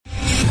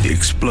The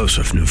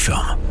explosive new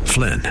film,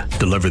 Flynn,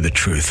 deliver the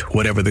truth,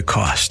 whatever the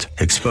cost.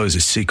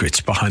 Exposes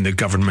secrets behind the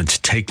government's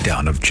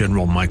takedown of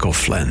General Michael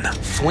Flynn.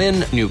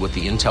 Flynn knew what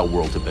the intel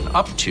world had been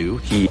up to.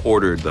 He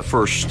ordered the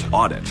first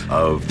audit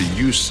of the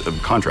use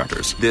of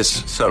contractors.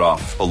 This set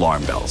off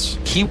alarm bells.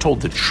 He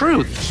told the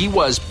truth. He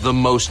was the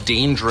most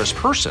dangerous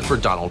person for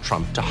Donald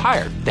Trump to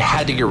hire. They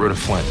had to get rid of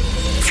Flynn.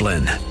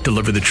 Flynn,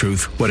 deliver the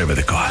truth, whatever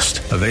the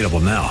cost. Available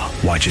now.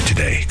 Watch it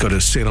today. Go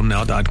to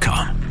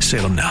salemnow.com.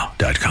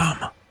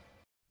 salemnow.com.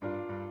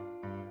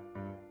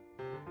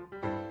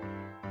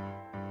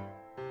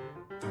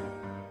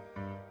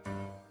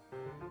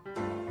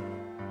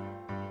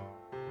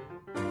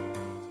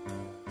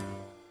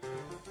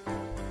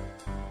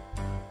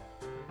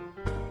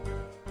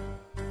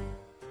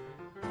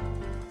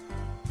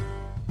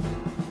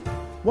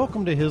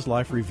 Welcome to His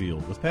Life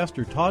Revealed with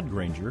Pastor Todd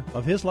Granger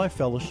of His Life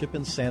Fellowship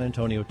in San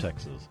Antonio,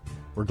 Texas.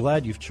 We're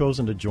glad you've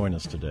chosen to join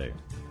us today.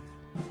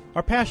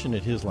 Our passion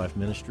at His Life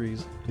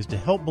Ministries is to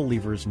help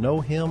believers know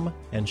Him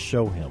and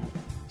show Him.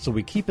 So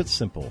we keep it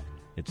simple.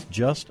 It's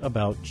just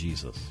about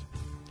Jesus.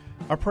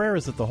 Our prayer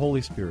is that the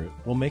Holy Spirit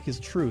will make His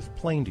truth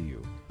plain to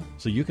you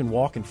so you can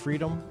walk in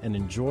freedom and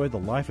enjoy the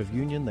life of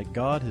union that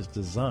God has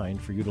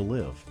designed for you to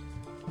live.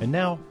 And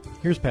now,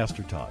 here's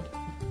Pastor Todd.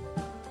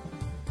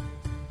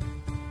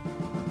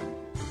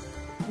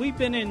 We've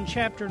been in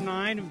chapter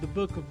 9 of the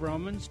book of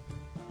Romans,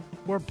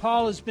 where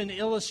Paul has been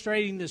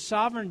illustrating the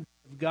sovereignty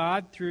of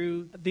God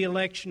through the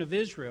election of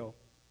Israel.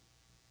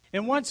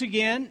 And once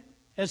again,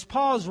 as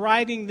Paul is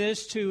writing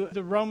this to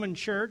the Roman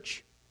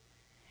church,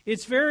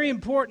 it's very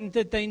important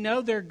that they know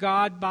their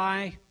God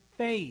by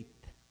faith,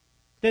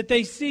 that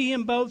they see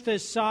Him both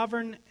as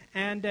sovereign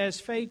and as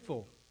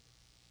faithful.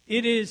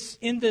 It is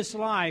in this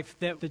life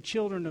that the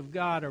children of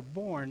God are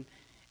born,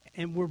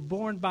 and we're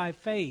born by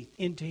faith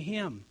into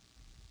Him.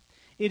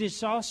 It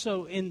is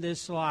also in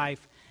this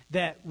life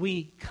that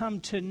we come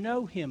to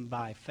know Him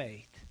by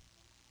faith.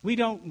 We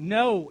don't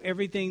know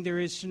everything there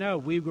is to know.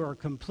 We were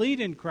complete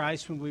in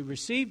Christ when we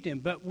received Him,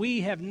 but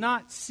we have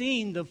not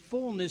seen the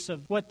fullness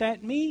of what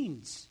that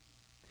means.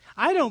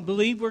 I don't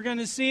believe we're going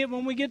to see it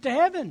when we get to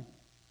heaven.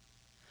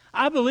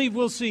 I believe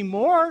we'll see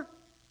more,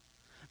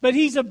 but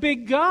He's a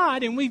big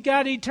God and we've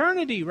got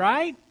eternity,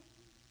 right?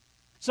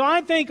 So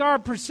I think our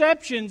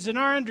perceptions and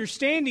our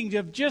understanding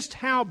of just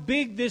how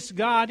big this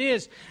God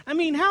is. I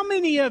mean, how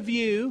many of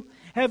you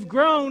have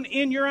grown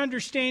in your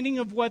understanding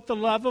of what the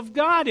love of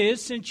God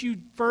is since you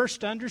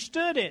first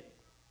understood it?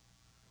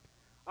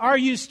 Are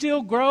you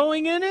still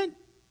growing in it?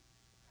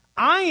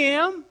 I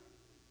am.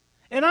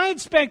 And I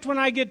expect when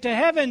I get to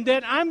heaven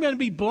that I'm going to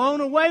be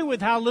blown away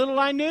with how little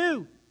I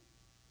knew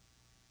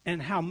and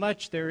how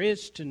much there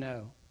is to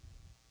know.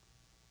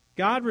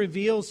 God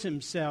reveals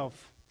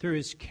Himself through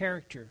His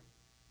character.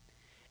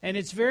 And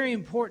it's very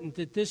important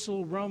that this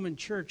little Roman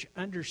church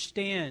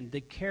understand the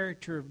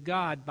character of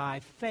God by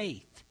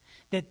faith,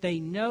 that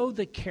they know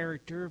the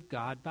character of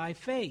God by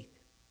faith.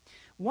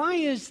 Why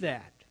is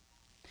that?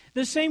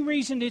 The same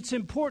reason it's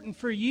important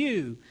for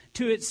you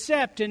to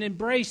accept and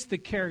embrace the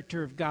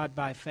character of God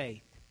by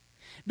faith.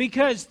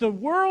 Because the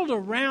world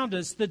around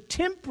us, the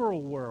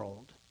temporal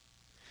world,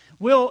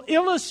 will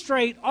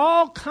illustrate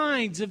all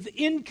kinds of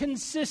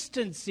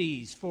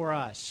inconsistencies for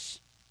us.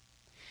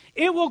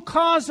 It will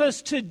cause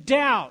us to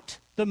doubt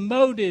the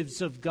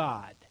motives of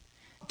God,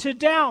 to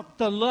doubt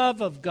the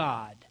love of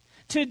God,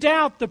 to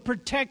doubt the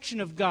protection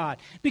of God,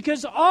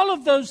 because all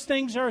of those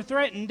things are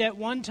threatened at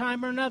one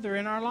time or another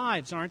in our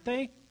lives, aren't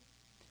they?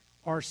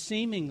 Or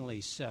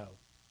seemingly so.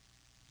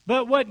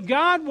 But what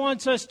God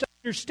wants us to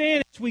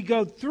understand is we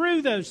go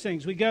through those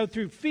things. We go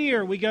through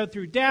fear, we go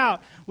through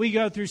doubt, we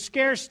go through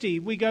scarcity,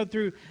 we go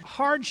through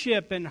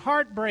hardship and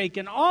heartbreak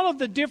and all of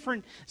the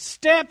different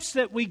steps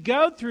that we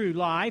go through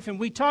life. And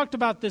we talked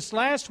about this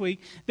last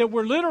week, that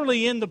we're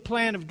literally in the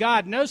plan of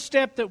God. No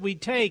step that we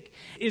take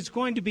is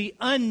going to be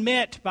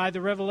unmet by the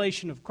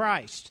revelation of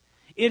Christ.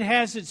 It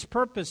has its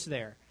purpose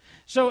there.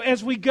 So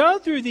as we go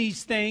through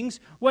these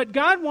things, what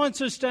God wants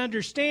us to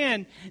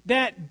understand,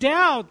 that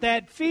doubt,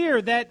 that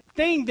fear, that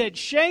thing that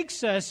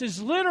shakes us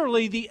is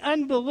literally the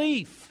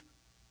unbelief.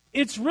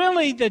 It's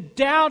really the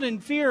doubt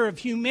and fear of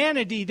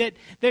humanity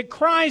that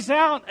cries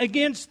out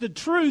against the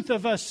truth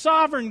of a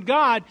sovereign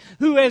God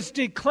who has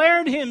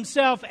declared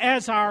Himself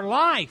as our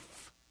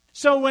life.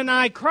 So when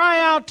I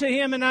cry out to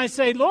Him and I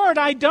say, Lord,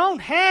 I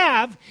don't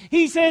have,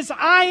 He says,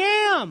 I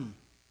am,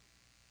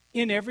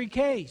 in every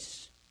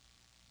case.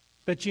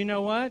 But you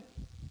know what?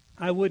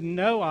 I wouldn't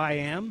know I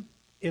am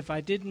if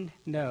I didn't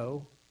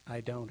know I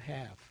don't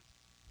have.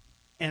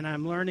 And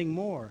I'm learning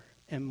more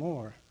and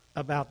more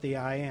about the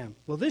I am.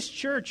 Well, this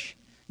church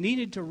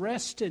needed to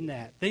rest in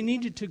that. They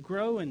needed to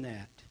grow in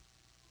that.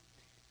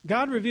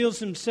 God reveals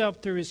Himself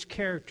through His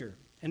character.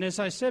 And as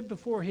I said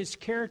before, His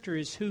character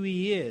is who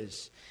He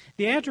is.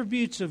 The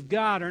attributes of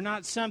God are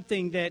not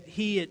something that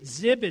He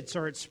exhibits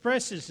or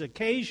expresses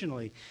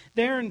occasionally.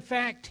 They're in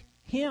fact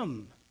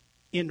Him,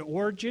 in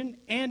origin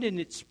and in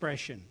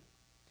expression.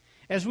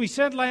 As we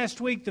said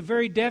last week, the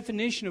very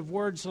definition of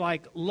words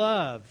like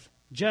love,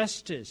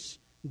 justice,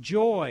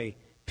 joy,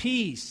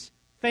 peace,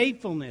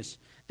 faithfulness.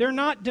 They're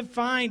not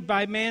defined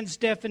by man's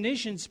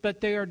definitions,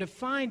 but they are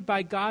defined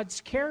by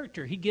God's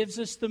character. He gives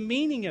us the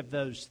meaning of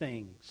those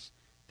things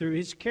through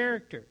His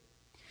character.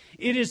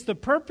 It is the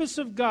purpose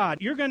of God.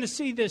 You're going to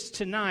see this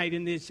tonight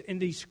in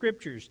these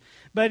scriptures.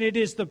 But it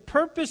is the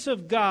purpose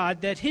of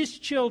God that His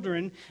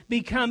children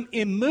become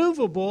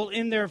immovable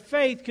in their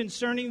faith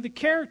concerning the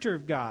character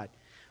of God.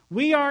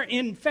 We are,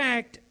 in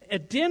fact,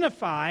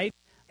 identified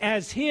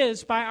as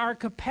His by our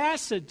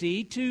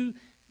capacity to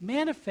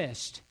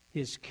manifest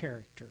His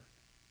character.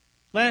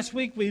 Last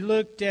week we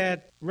looked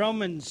at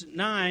Romans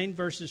 9,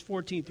 verses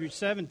 14 through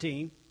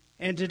 17.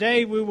 And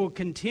today we will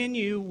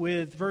continue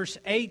with verse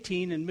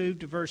 18 and move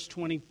to verse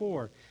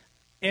 24.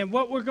 And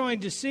what we're going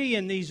to see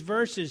in these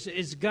verses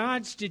is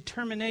God's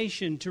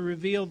determination to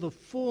reveal the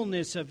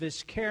fullness of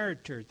His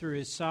character through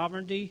His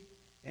sovereignty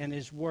and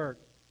His work.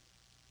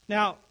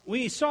 Now,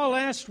 we saw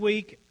last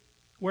week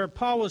where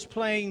Paul was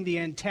playing the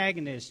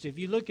antagonist. If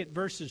you look at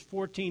verses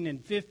 14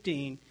 and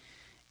 15,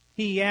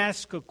 he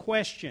asks a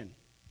question.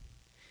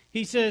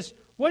 He says,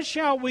 "What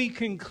shall we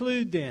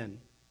conclude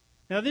then?"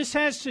 Now, this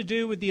has to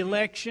do with the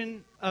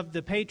election of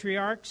the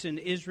patriarchs in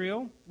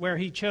Israel, where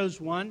He chose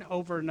one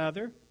over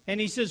another.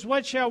 And he says,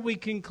 "What shall we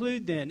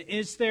conclude then?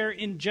 Is there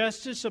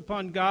injustice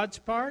upon God's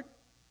part?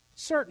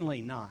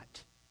 Certainly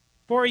not.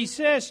 For He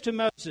says to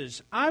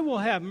Moses, I will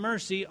have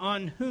mercy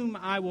on whom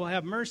I will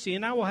have mercy,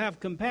 and I will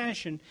have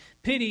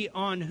pity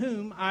on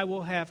whom I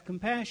will have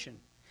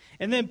compassion."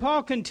 And then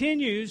Paul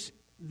continues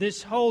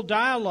this whole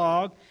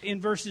dialogue in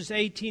verses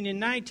 18 and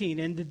 19.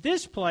 And at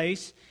this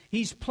place,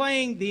 he's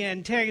playing the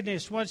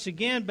antagonist once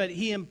again, but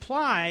he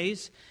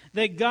implies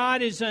that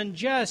God is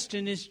unjust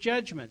in His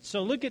judgment.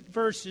 So look at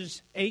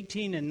verses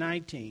 18 and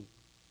 19.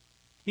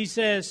 He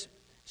says,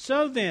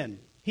 "So then,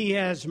 He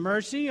has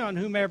mercy on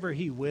whomever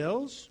He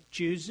wills,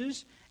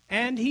 chooses,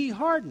 and He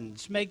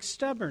hardens, makes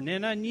stubborn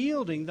and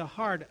unyielding the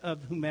heart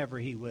of whomever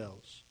He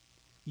wills.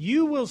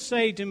 You will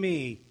say to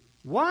me,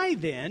 why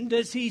then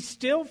does He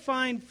still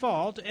find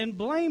fault and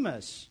blame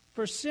us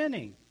for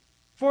sinning?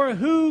 For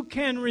who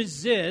can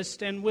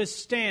resist and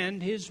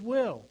withstand His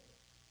will?"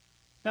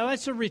 Now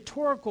that's a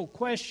rhetorical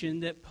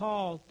question that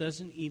Paul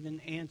doesn't even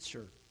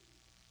answer.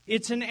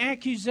 It's an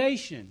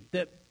accusation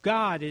that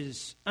God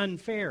is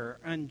unfair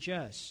or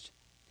unjust.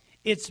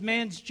 It's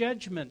man's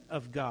judgment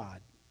of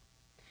God.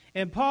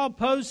 And Paul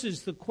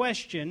poses the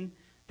question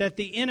that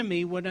the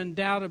enemy would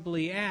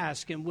undoubtedly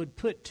ask and would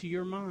put to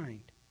your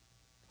mind.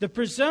 The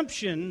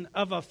presumption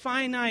of a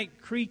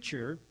finite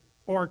creature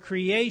or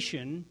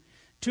creation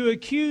to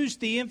accuse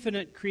the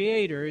infinite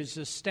Creator is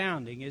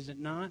astounding, is it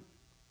not?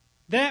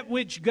 That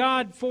which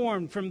God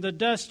formed from the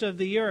dust of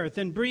the earth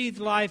and breathed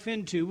life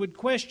into would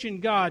question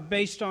God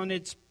based on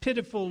its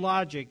pitiful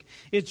logic,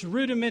 its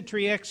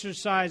rudimentary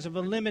exercise of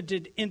a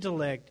limited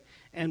intellect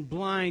and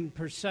blind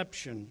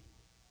perception.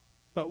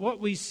 But what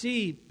we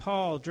see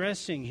Paul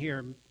addressing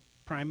here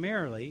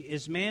primarily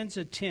is man's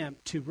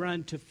attempt to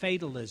run to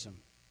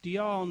fatalism. Do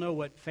you all know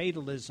what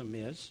fatalism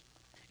is?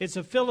 It's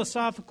a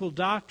philosophical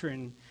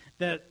doctrine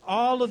that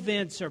all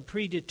events are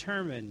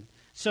predetermined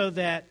so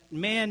that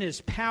man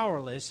is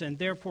powerless and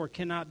therefore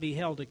cannot be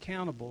held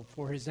accountable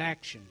for his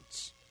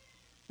actions.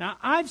 Now,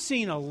 I've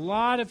seen a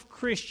lot of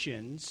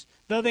Christians,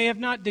 though they have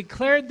not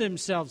declared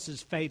themselves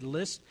as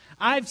fatalists,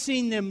 I've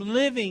seen them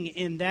living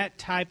in that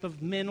type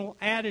of mental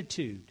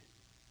attitude.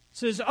 It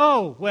says,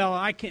 oh, well,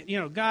 I can't,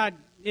 God,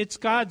 it's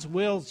God's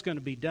will is going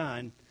to be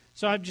done,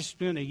 so I'm just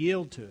going to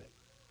yield to it.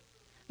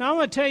 Now, I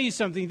want to tell you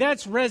something.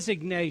 That's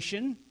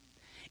resignation.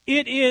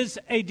 It is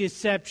a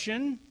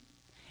deception.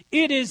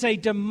 It is a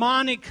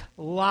demonic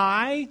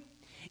lie.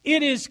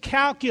 It is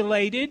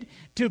calculated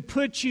to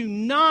put you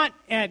not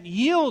at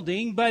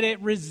yielding, but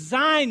at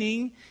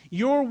resigning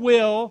your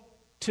will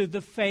to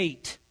the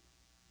fate,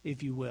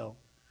 if you will,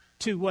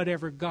 to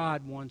whatever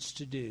God wants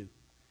to do.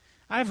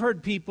 I've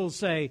heard people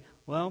say,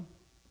 well,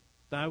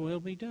 thy will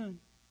be done.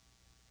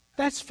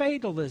 That's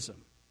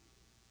fatalism.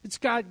 It's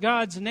got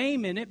God's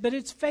name in it, but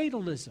it's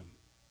fatalism.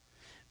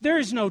 There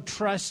is no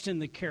trust in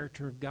the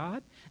character of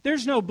God.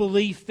 There's no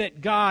belief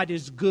that God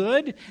is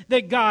good,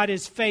 that God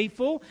is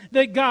faithful,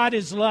 that God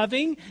is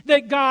loving,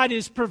 that God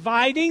is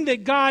providing,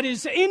 that God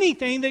is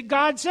anything that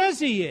God says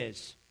He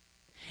is.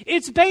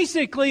 It's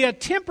basically a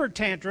temper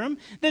tantrum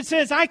that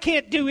says, I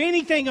can't do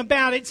anything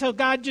about it, so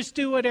God, just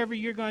do whatever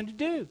you're going to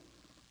do.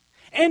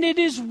 And it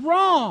is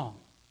wrong.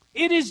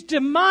 It is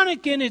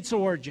demonic in its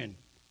origin.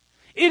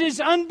 It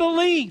is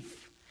unbelief.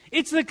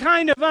 It's the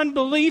kind of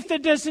unbelief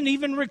that doesn't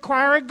even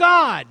require a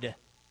God.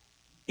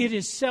 It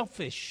is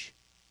selfish.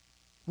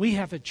 We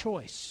have a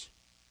choice.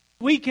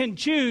 We can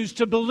choose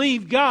to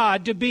believe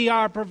God to be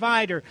our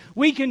provider.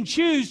 We can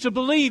choose to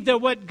believe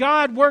that what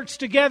God works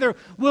together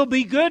will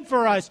be good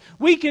for us.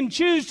 We can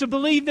choose to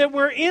believe that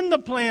we're in the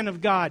plan of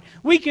God.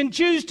 We can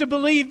choose to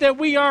believe that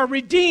we are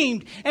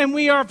redeemed and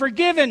we are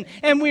forgiven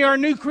and we are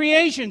new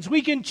creations.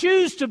 We can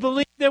choose to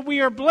believe that we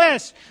are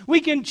blessed.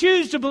 We can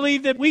choose to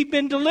believe that we've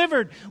been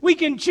delivered. We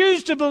can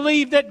choose to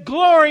believe that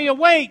glory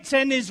awaits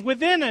and is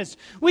within us.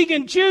 We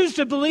can choose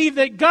to believe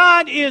that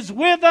God is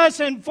with us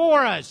and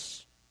for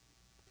us.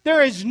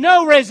 There is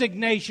no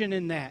resignation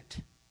in that.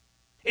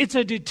 It's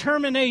a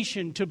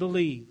determination to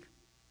believe.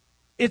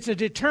 It's a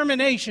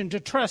determination to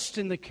trust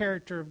in the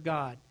character of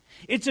God.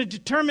 It's a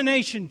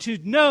determination to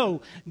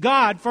know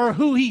God for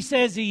who He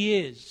says He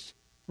is,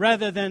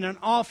 rather than an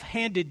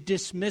offhanded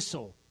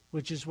dismissal,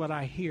 which is what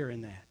I hear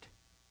in that.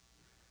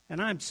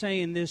 And I'm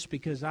saying this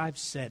because I've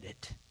said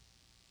it.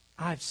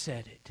 I've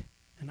said it.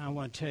 And I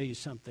want to tell you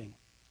something.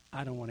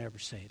 I don't want to ever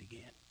say it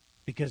again.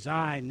 Because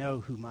I know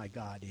who my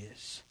God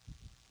is.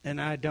 And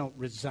I don't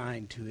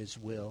resign to His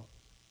will.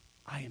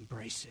 I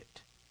embrace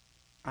it.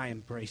 I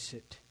embrace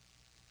it.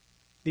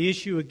 The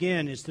issue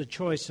again is the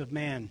choice of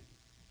man.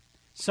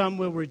 Some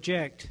will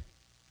reject,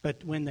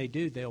 but when they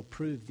do, they'll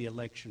prove the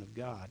election of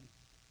God.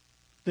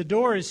 The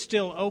door is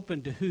still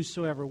open to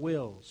whosoever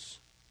wills.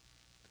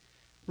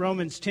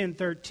 Romans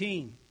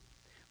 10:13.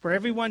 For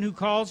everyone who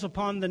calls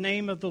upon the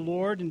name of the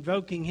Lord,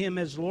 invoking Him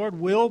as Lord,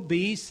 will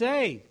be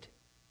saved.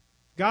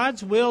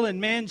 God's will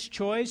and man's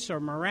choice are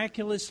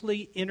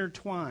miraculously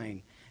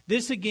intertwined.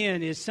 This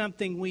again is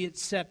something we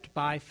accept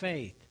by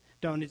faith.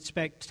 Don't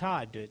expect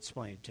Todd to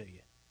explain it to you.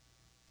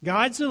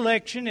 God's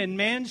election and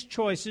man's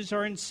choices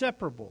are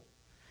inseparable.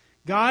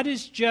 God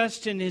is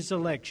just in His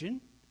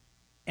election,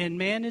 and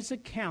man is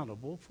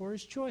accountable for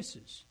his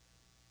choices.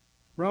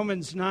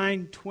 Romans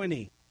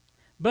 9:20.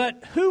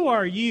 But who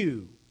are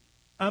you,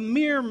 a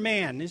mere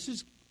man? This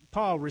is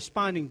Paul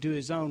responding to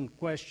his own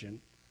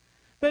question.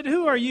 But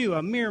who are you,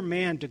 a mere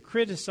man, to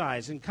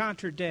criticize and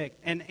contradict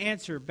and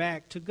answer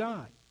back to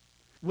God?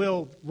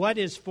 Will what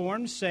is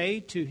formed say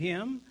to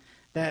him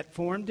that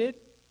formed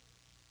it,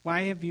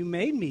 why have you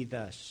made me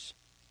thus?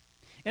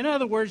 In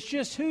other words,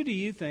 just who do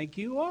you think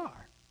you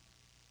are?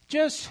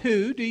 Just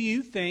who do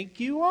you think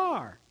you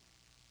are?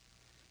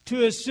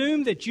 To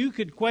assume that you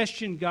could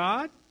question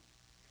God?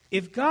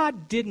 If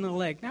God didn't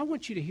elect, now I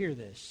want you to hear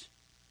this.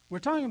 We're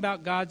talking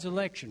about God's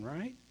election,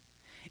 right?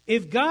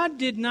 If God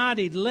did not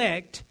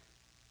elect,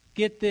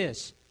 get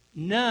this,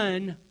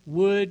 none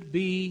would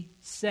be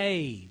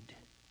saved.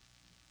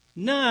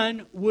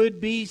 None would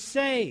be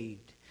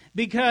saved.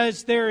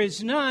 Because there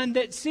is none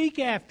that seek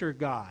after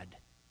God.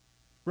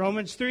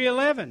 Romans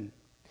 3:11.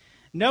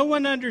 No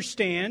one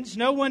understands,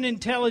 no one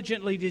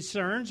intelligently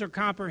discerns or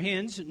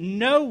comprehends,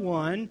 no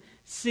one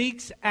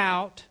seeks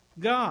out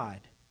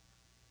God.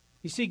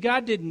 You see,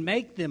 God didn't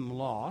make them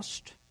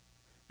lost.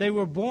 They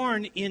were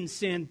born in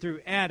sin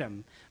through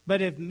Adam.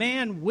 But if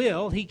man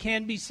will, he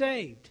can be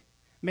saved.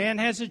 Man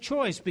has a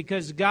choice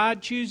because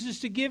God chooses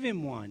to give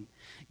him one.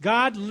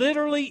 God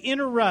literally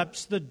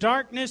interrupts the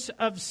darkness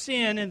of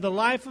sin in the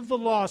life of the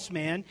lost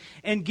man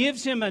and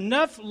gives him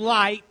enough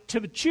light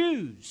to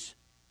choose.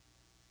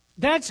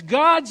 That's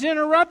God's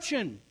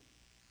interruption.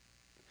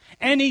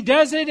 And He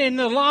does it in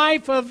the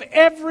life of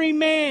every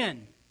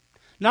man.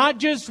 Not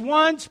just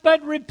once,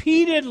 but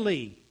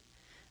repeatedly.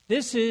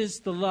 This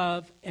is the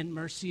love and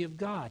mercy of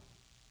God.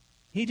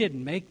 He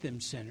didn't make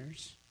them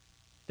sinners.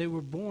 They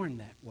were born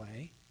that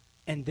way.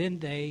 And then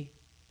they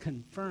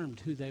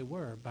confirmed who they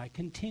were by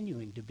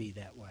continuing to be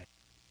that way.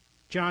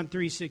 John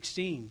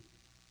 3:16.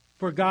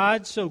 For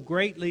God so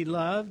greatly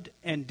loved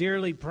and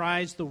dearly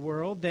prized the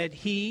world that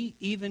He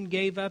even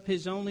gave up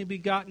His only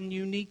begotten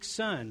unique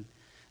Son,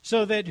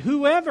 so that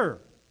whoever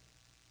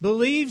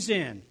believes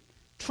in,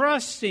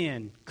 trusts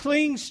in,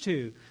 clings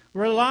to,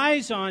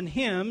 relies on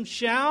Him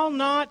shall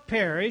not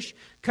perish,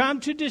 come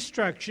to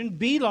destruction,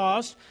 be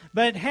lost,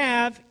 but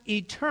have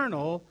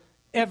eternal,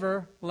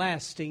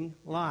 everlasting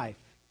life.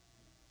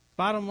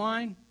 Bottom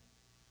line,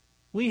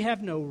 we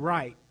have no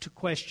right to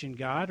question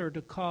God or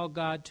to call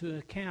God to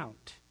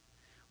account.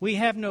 We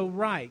have no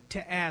right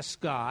to ask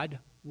God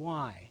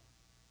why.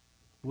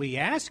 We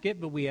ask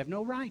it, but we have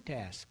no right to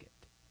ask it.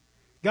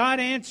 God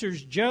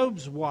answers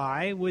Job's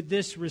why with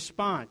this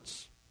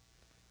response.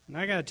 And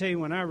I got to tell you,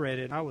 when I read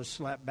it, I was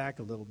slapped back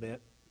a little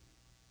bit.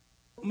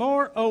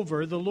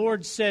 Moreover, the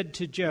Lord said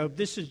to Job,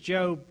 this is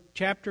Job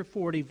chapter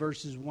 40,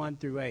 verses 1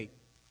 through 8.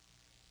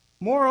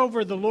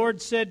 Moreover, the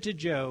Lord said to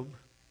Job,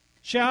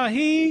 shall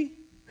he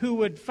who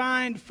would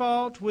find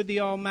fault with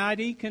the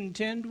Almighty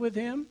contend with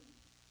Him?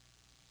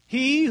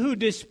 He who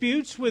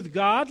disputes with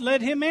God,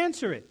 let him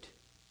answer it.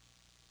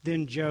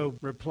 Then Job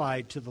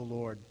replied to the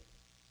Lord,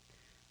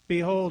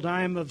 behold,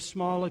 I am of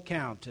small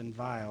account and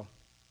vile.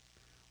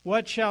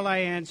 What shall I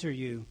answer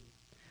you?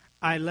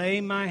 I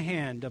lay my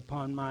hand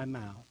upon my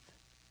mouth.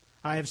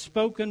 I have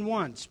spoken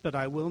once, but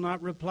I will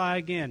not reply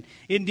again.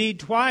 Indeed,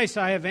 twice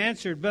I have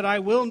answered, but I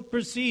will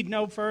proceed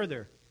no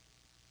further.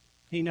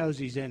 He knows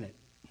he's in it.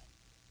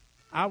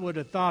 I would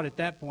have thought at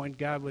that point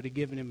God would have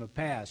given him a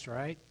pass,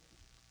 right?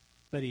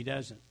 But He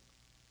doesn't.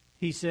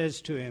 He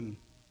says to him,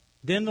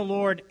 then the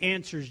Lord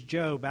answers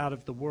Job out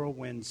of the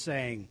whirlwind,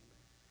 saying,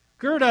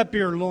 gird up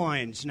your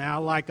loins now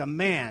like a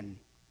man.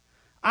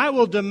 I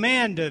will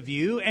demand of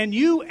you, and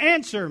you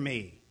answer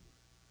me.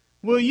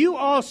 Will you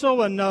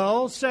also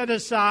annul, set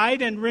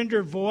aside, and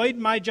render void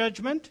my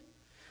judgment?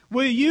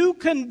 Will you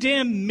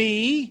condemn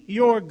me,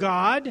 your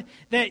God,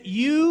 that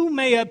you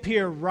may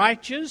appear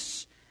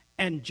righteous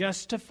and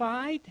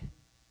justified?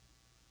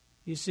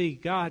 You see,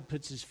 God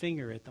puts his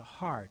finger at the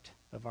heart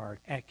of our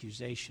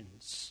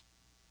accusations,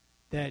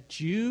 that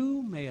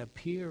you may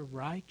appear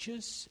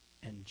righteous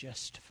and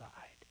justified.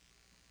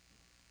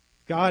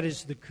 God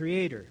is the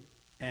creator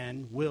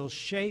and will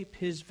shape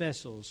his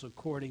vessels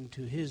according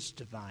to his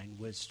divine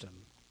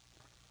wisdom.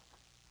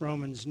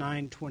 Romans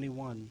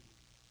 9:21.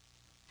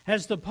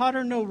 Has the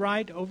potter no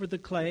right over the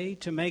clay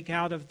to make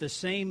out of the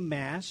same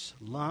mass,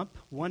 lump,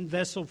 one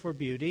vessel for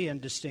beauty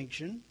and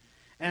distinction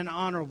and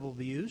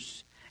honorable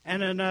use,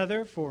 and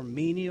another for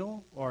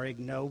menial or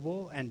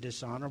ignoble and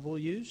dishonorable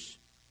use?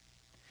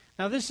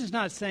 Now, this is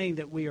not saying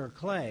that we are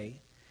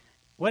clay.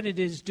 What it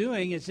is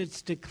doing is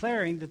it's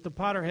declaring that the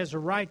potter has a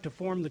right to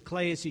form the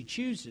clay as he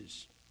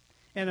chooses.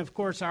 And, of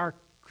course, our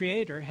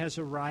Creator has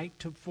a right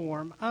to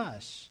form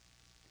us.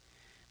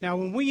 Now,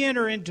 when we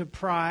enter into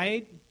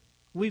pride,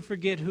 we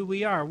forget who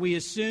we are. We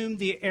assume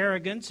the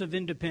arrogance of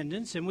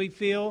independence, and we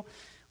feel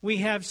we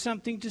have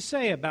something to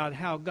say about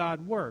how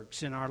God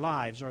works in our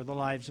lives or the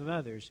lives of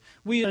others.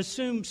 We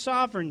assume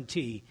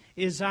sovereignty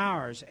is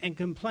ours and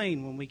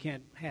complain when we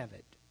can't have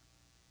it.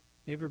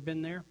 You ever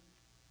been there?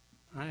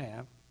 I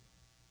have.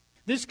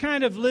 This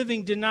kind of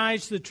living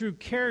denies the true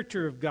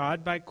character of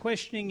God by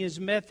questioning his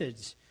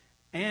methods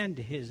and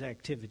his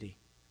activity.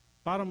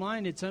 Bottom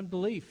line, it's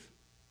unbelief.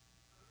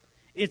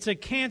 It's a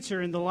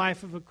cancer in the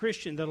life of a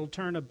Christian that'll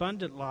turn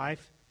abundant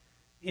life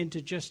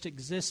into just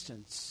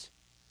existence.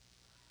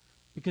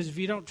 Because if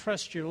you don't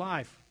trust your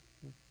life,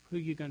 who are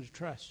you going to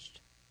trust?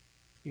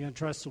 You're going to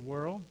trust the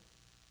world?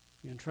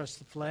 You're going to trust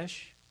the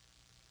flesh?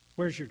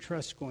 Where's your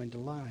trust going to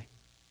lie?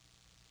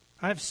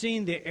 I've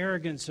seen the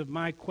arrogance of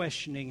my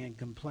questioning and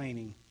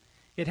complaining.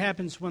 It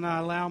happens when I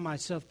allow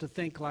myself to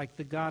think like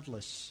the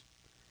godless.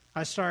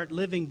 I start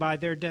living by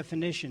their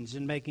definitions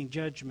and making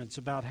judgments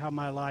about how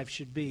my life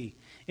should be.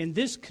 In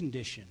this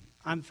condition,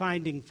 I'm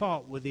finding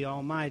fault with the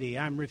Almighty.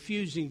 I'm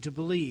refusing to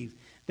believe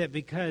that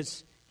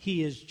because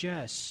he is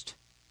just.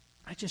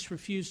 I just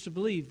refuse to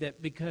believe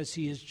that because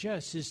he is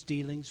just, his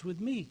dealings with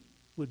me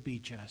would be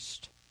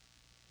just.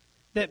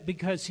 That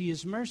because he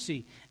is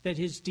mercy, that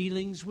his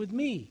dealings with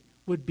me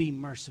would be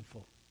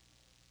merciful.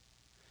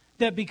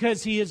 That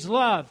because he is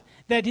love,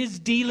 that his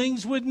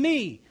dealings with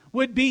me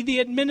would be the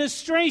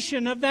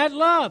administration of that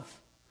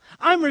love.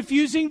 I'm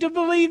refusing to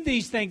believe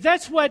these things.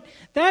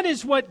 That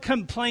is what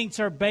complaints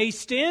are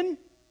based in.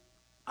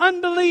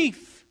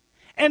 Unbelief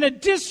and a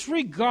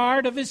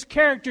disregard of his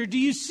character. Do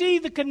you see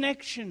the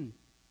connection?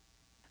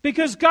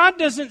 Because God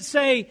doesn't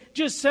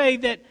just say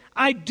that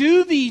I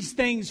do these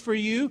things for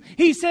you.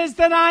 He says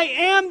that I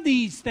am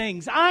these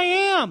things. I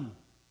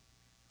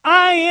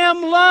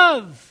am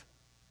love.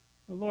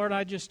 Lord,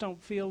 I just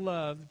don't feel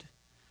loved.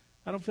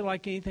 I don't feel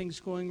like anything's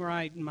going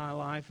right in my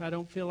life. I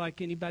don't feel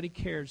like anybody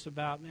cares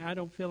about me. I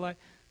don't feel like...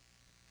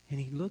 And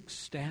he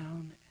looks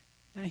down.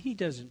 Now,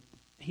 he's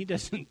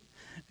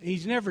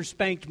never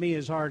spanked me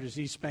as hard as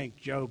he spanked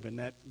Job in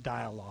that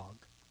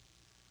dialogue.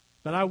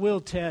 But I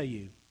will tell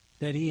you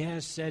that he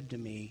has said to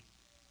me,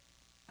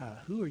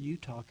 who are you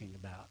talking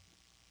about?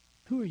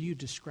 Who are you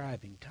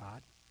describing,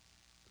 Todd?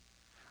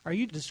 Are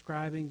you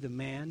describing the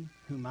man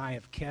whom I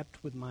have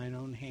kept with mine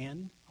own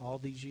hand all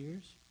these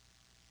years?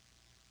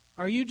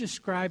 Are you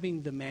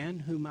describing the man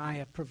whom I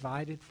have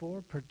provided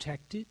for,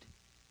 protected,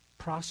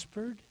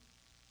 prospered?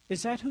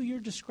 Is that who you're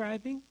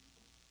describing?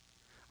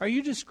 Are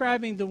you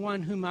describing the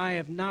one whom I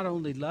have not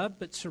only loved,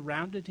 but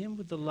surrounded him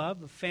with the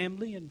love of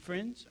family and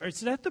friends? Or is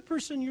that the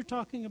person you're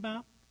talking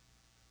about?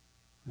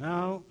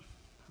 No,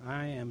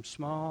 I am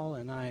small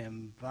and I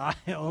am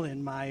vile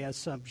in my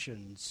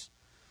assumptions.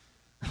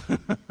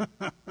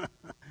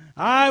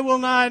 I will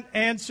not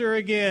answer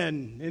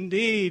again.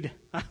 Indeed,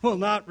 I will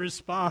not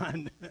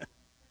respond.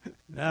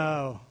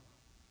 No,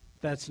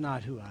 that's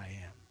not who I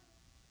am.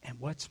 And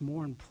what's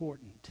more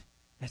important,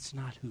 that's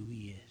not who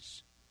he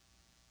is.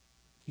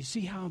 You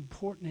see how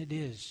important it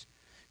is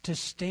to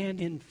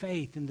stand in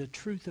faith in the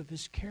truth of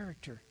his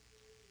character.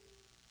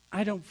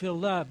 I don't feel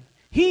loved.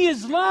 He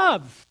is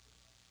love.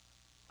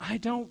 I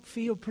don't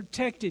feel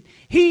protected.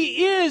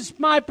 He is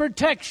my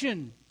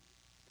protection.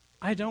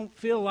 I don't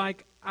feel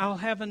like I'll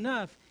have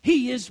enough.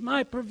 He is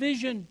my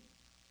provision.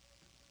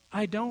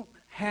 I don't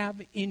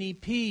have any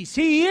peace.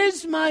 He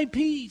is my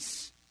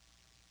peace.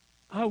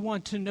 I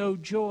want to know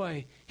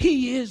joy.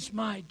 He is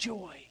my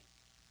joy.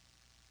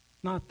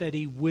 Not that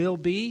he will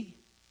be,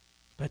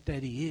 but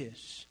that he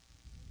is.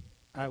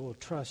 I will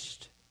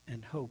trust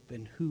and hope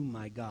in who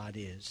my God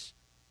is.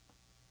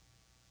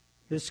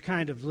 This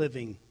kind of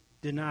living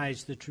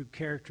denies the true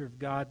character of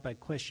God by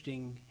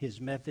questioning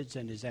his methods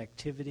and his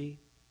activity.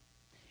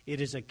 It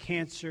is a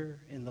cancer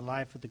in the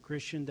life of the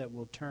Christian that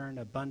will turn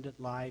abundant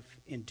life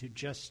into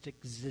just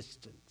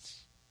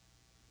existence.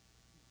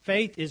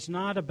 Faith is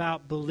not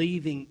about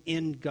believing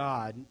in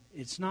God.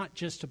 It's not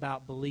just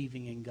about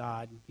believing in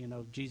God. You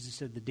know, Jesus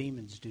said the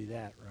demons do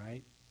that,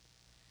 right?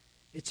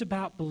 It's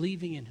about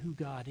believing in who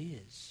God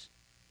is.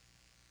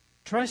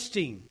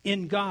 Trusting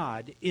in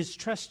God is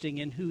trusting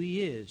in who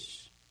He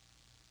is.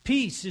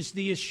 Peace is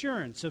the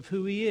assurance of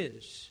who He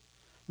is.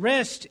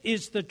 Rest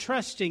is the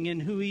trusting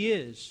in who He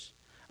is.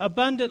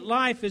 Abundant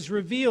life is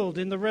revealed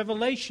in the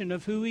revelation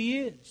of who He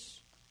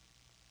is.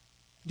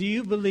 Do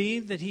you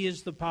believe that He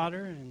is the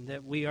potter and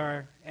that we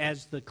are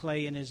as the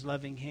clay in His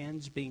loving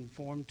hands being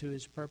formed to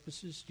His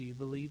purposes? Do you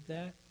believe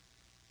that?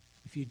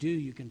 If you do,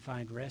 you can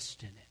find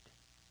rest in it.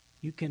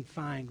 You can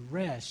find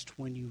rest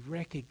when you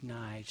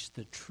recognize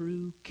the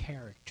true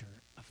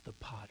character of the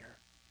potter,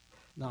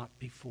 not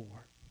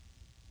before.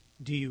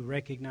 Do you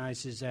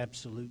recognize His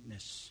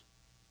absoluteness?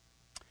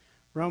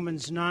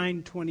 Romans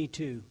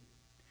 9:22.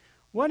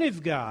 What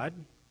if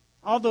God,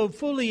 although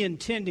fully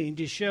intending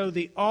to show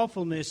the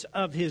awfulness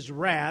of His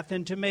wrath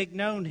and to make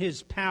known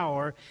His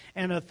power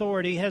and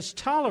authority, has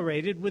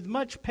tolerated with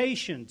much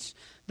patience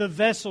the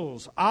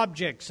vessels,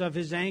 objects of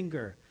His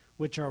anger,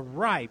 which are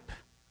ripe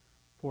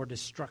for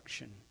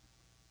destruction?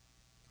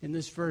 In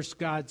this verse,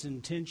 God's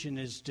intention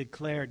is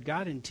declared.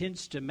 God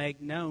intends to make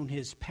known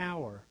His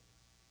power,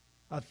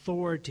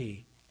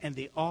 authority, and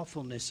the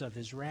awfulness of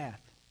His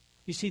wrath.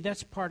 You see,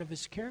 that's part of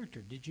His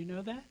character. Did you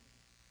know that?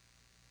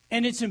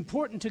 And it's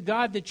important to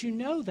God that you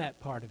know that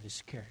part of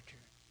His character,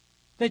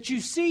 that you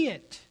see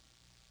it,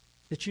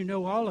 that you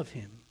know all of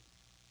Him.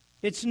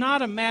 It's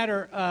not a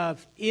matter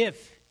of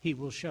if He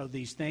will show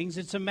these things.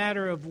 It's a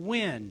matter of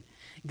when.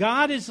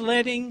 God is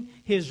letting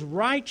His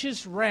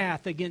righteous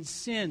wrath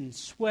against sin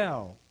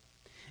swell.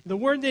 The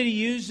word that He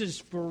uses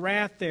for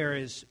wrath there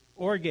is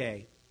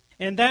orge,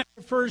 and that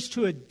refers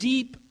to a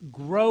deep,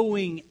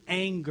 growing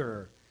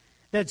anger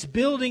that's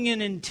building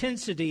in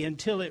intensity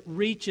until it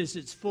reaches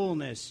its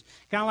fullness.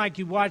 Kind of like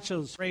you watch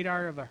those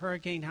radar of a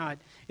hurricane, how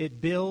it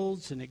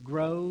builds and it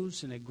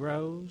grows and it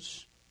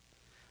grows.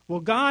 Well,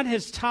 God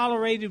has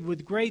tolerated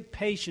with great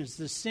patience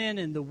the sin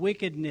and the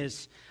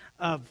wickedness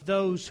of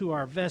those who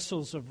are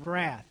vessels of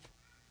wrath.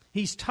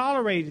 He's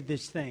tolerated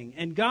this thing,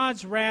 and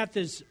God's wrath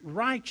is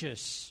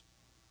righteous.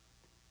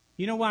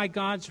 You know why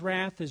God's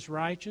wrath is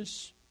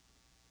righteous?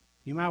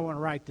 You might want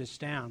to write this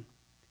down.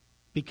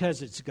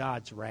 Because it's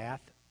God's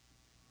wrath.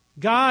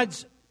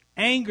 God's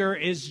anger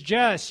is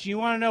just. You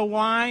want to know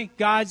why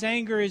God's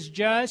anger is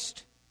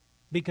just?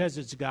 Because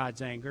it's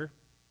God's anger.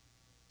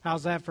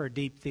 How's that for a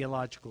deep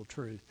theological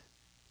truth?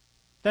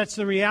 That's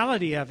the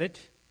reality of it,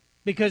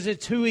 because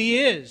it's who He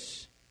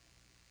is.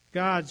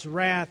 God's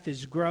wrath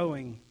is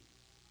growing.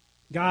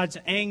 God's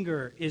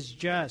anger is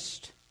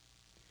just.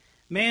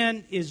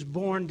 Man is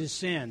born to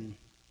sin.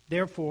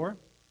 Therefore,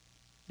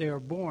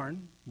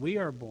 we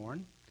are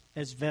born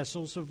as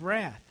vessels of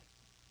wrath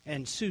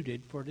and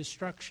suited for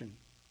destruction.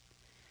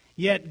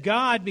 Yet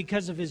God,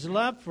 because of His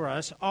love for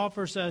us,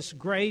 offers us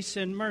grace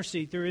and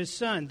mercy through His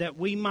Son, that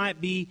we might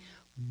be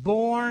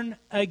born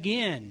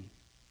again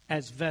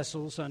as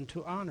vessels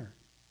unto honor.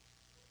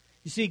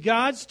 You see,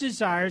 God's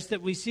desires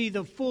that we see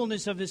the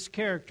fullness of His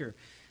character.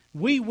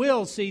 We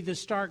will see the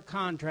stark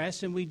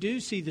contrast, and we do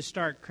see the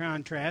stark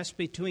contrast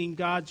between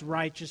God's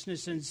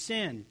righteousness and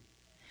sin.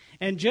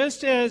 And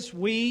just as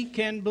we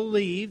can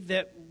believe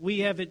that we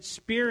have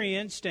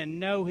experienced and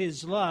know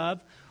His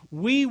love,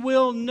 we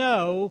will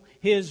know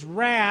His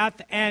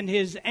wrath and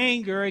His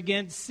anger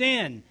against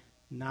sin.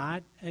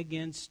 Not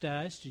against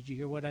us. Did you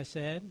hear what I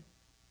said?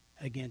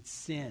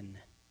 Against sin.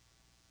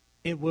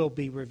 It will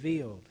be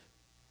revealed.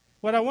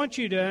 What I want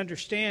you to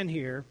understand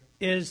here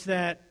is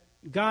that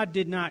God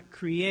did not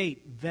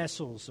create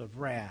vessels of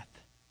wrath.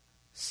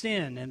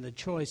 Sin and the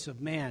choice of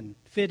man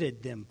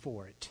fitted them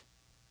for it.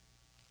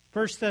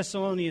 1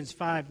 Thessalonians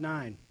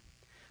 5:9.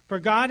 For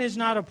God has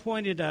not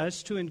appointed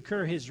us to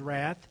incur His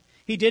wrath.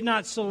 He did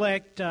not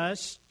select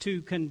us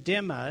to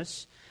condemn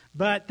us,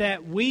 but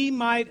that we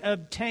might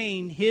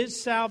obtain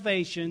His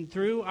salvation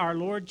through our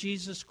Lord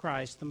Jesus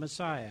Christ, the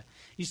Messiah.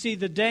 You see,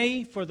 the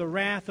day for the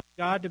wrath of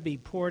God to be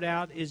poured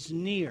out is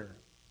near.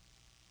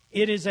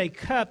 It is a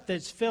cup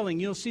that's filling.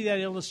 You'll see that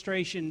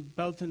illustration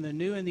both in the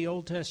New and the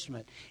Old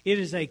Testament. It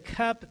is a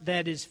cup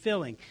that is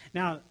filling.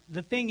 Now,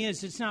 the thing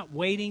is, it's not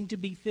waiting to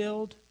be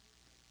filled.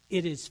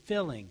 It is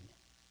filling.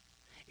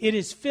 It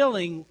is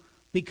filling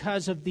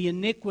because of the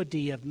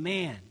iniquity of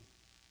man.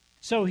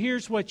 So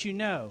here's what you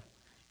know.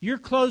 You're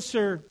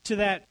closer to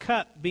that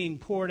cup being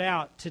poured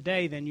out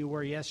today than you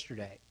were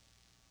yesterday.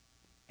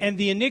 And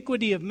the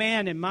iniquity of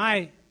man, in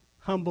my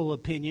humble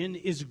opinion,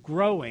 is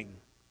growing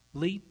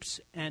leaps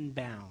and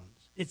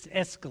bounds. It's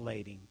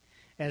escalating.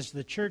 As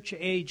the church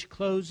age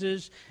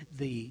closes,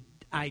 the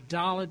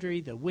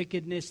idolatry, the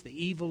wickedness,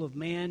 the evil of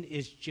man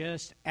is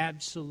just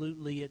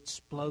absolutely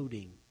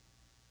exploding.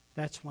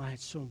 That's why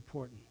it's so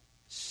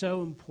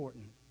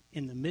important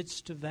in the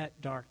midst of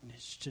that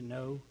darkness to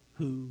know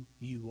who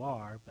you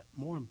are, but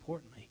more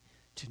importantly,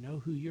 to know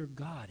who your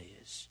God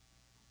is.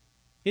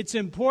 It's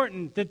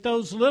important that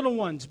those little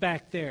ones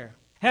back there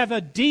have a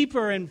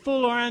deeper and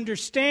fuller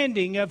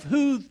understanding of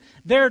who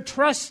they're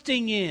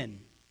trusting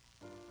in,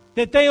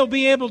 that they'll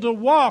be able to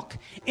walk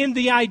in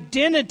the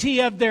identity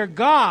of their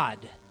God.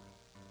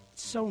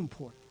 It's so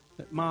important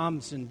that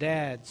moms and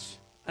dads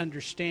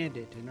understand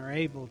it and are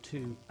able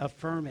to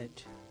affirm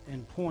it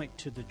and point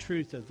to the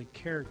truth of the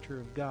character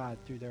of God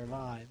through their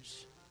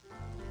lives.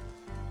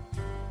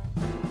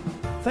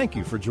 Thank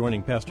you for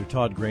joining Pastor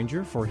Todd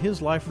Granger for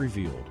His Life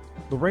Revealed,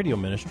 the radio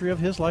ministry of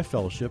His Life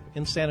Fellowship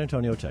in San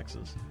Antonio,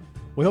 Texas.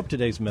 We hope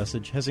today's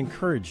message has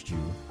encouraged you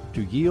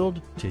to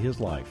yield to His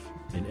life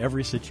in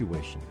every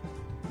situation,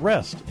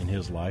 rest in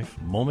His life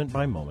moment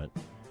by moment,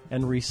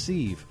 and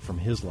receive from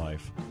His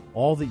life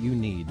all that you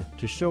need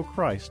to show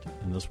Christ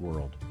in this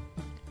world.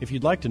 If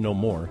you'd like to know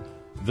more,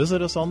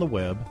 visit us on the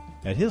web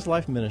at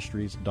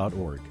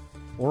hislifeministries.org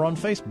or on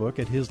Facebook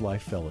at His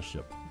Life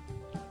Fellowship.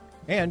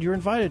 And you're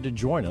invited to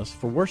join us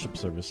for worship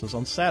services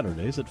on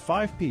Saturdays at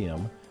 5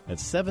 p.m. at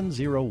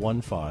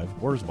 7015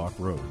 Wurzbach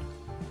Road.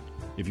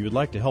 If you would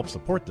like to help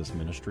support this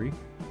ministry,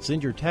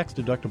 send your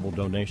tax-deductible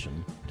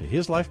donation to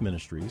His Life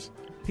Ministries,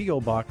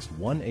 P.O. Box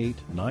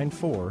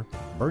 1894,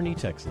 Boerne,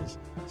 Texas,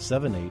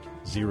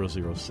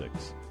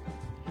 78006.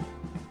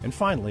 And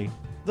finally,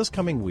 this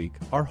coming week,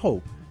 our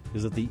hope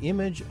is that the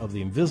image of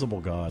the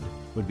invisible God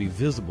would be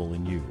visible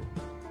in you.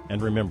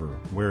 And remember,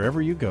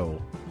 wherever you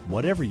go,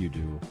 whatever you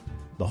do,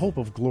 the hope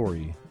of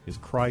glory is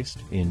Christ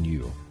in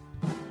you.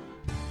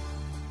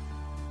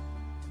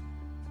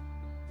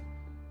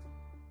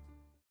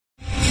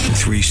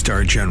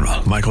 Three-star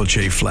General Michael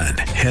J. Flynn,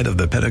 head of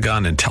the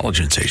Pentagon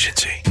Intelligence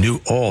Agency, knew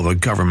all the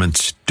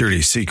government's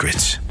dirty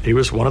secrets. He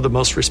was one of the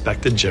most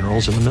respected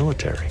generals in the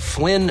military.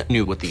 Flynn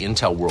knew what the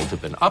intel world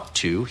had been up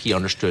to. He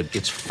understood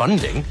its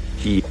funding.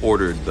 He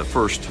ordered the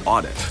first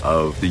audit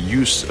of the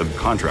use of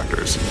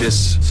contractors.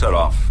 This set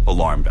off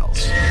alarm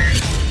bells.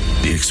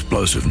 The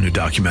explosive new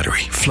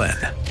documentary, Flynn,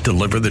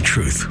 Deliver the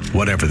Truth,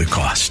 Whatever the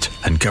Cost,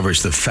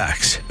 uncovers the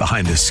facts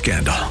behind this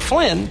scandal.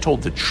 Flynn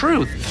told the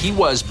truth. He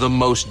was the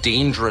most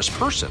dangerous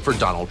person for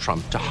Donald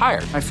Trump to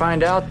hire. I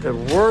find out the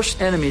worst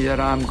enemy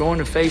that I'm going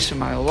to face in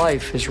my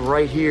life is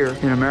right here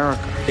in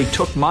America. They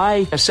took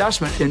my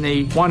assessment and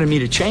they wanted me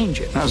to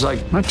change it. And I was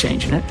like, I'm not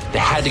changing it. They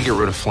had to get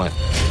rid of Flynn.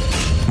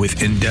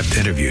 With in-depth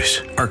interviews,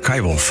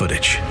 archival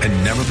footage,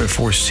 and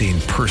never-before-seen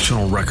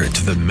personal records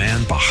of the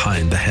man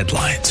behind the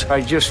headlines.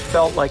 I just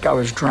felt like I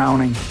was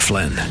drowning.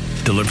 Flynn,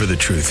 Deliver the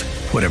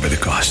Truth, Whatever the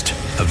Cost.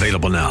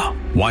 Available now.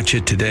 Watch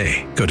it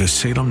today. Go to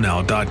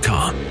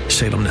salemnow.com.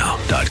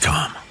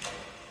 salemnow.com.